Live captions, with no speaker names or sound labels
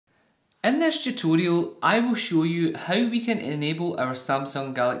In this tutorial, I will show you how we can enable our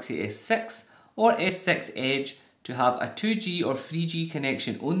Samsung Galaxy S6 or S6 Edge to have a 2G or 3G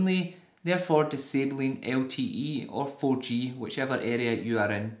connection only, therefore disabling LTE or 4G, whichever area you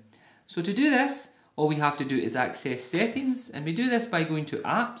are in. So to do this, all we have to do is access settings, and we do this by going to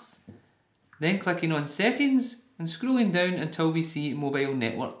apps, then clicking on settings and scrolling down until we see mobile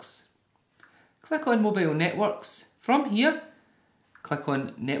networks. Click on mobile networks. From here, click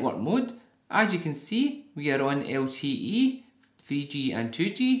on network mode. As you can see, we are on LTE, 3G and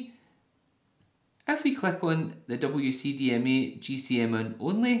 2G. If we click on the WCDMA GCM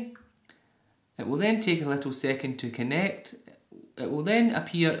only, it will then take a little second to connect. It will then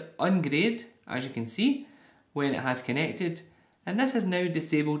appear ungrayed, as you can see, when it has connected, and this has now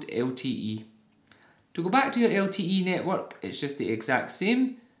disabled LTE. To go back to your LTE network, it's just the exact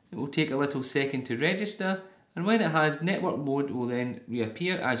same. It will take a little second to register, and when it has network mode, it will then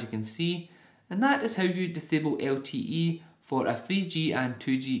reappear, as you can see. And that is how you disable LTE for a 3G and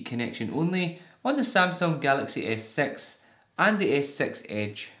 2G connection only on the Samsung Galaxy S6 and the S6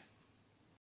 Edge.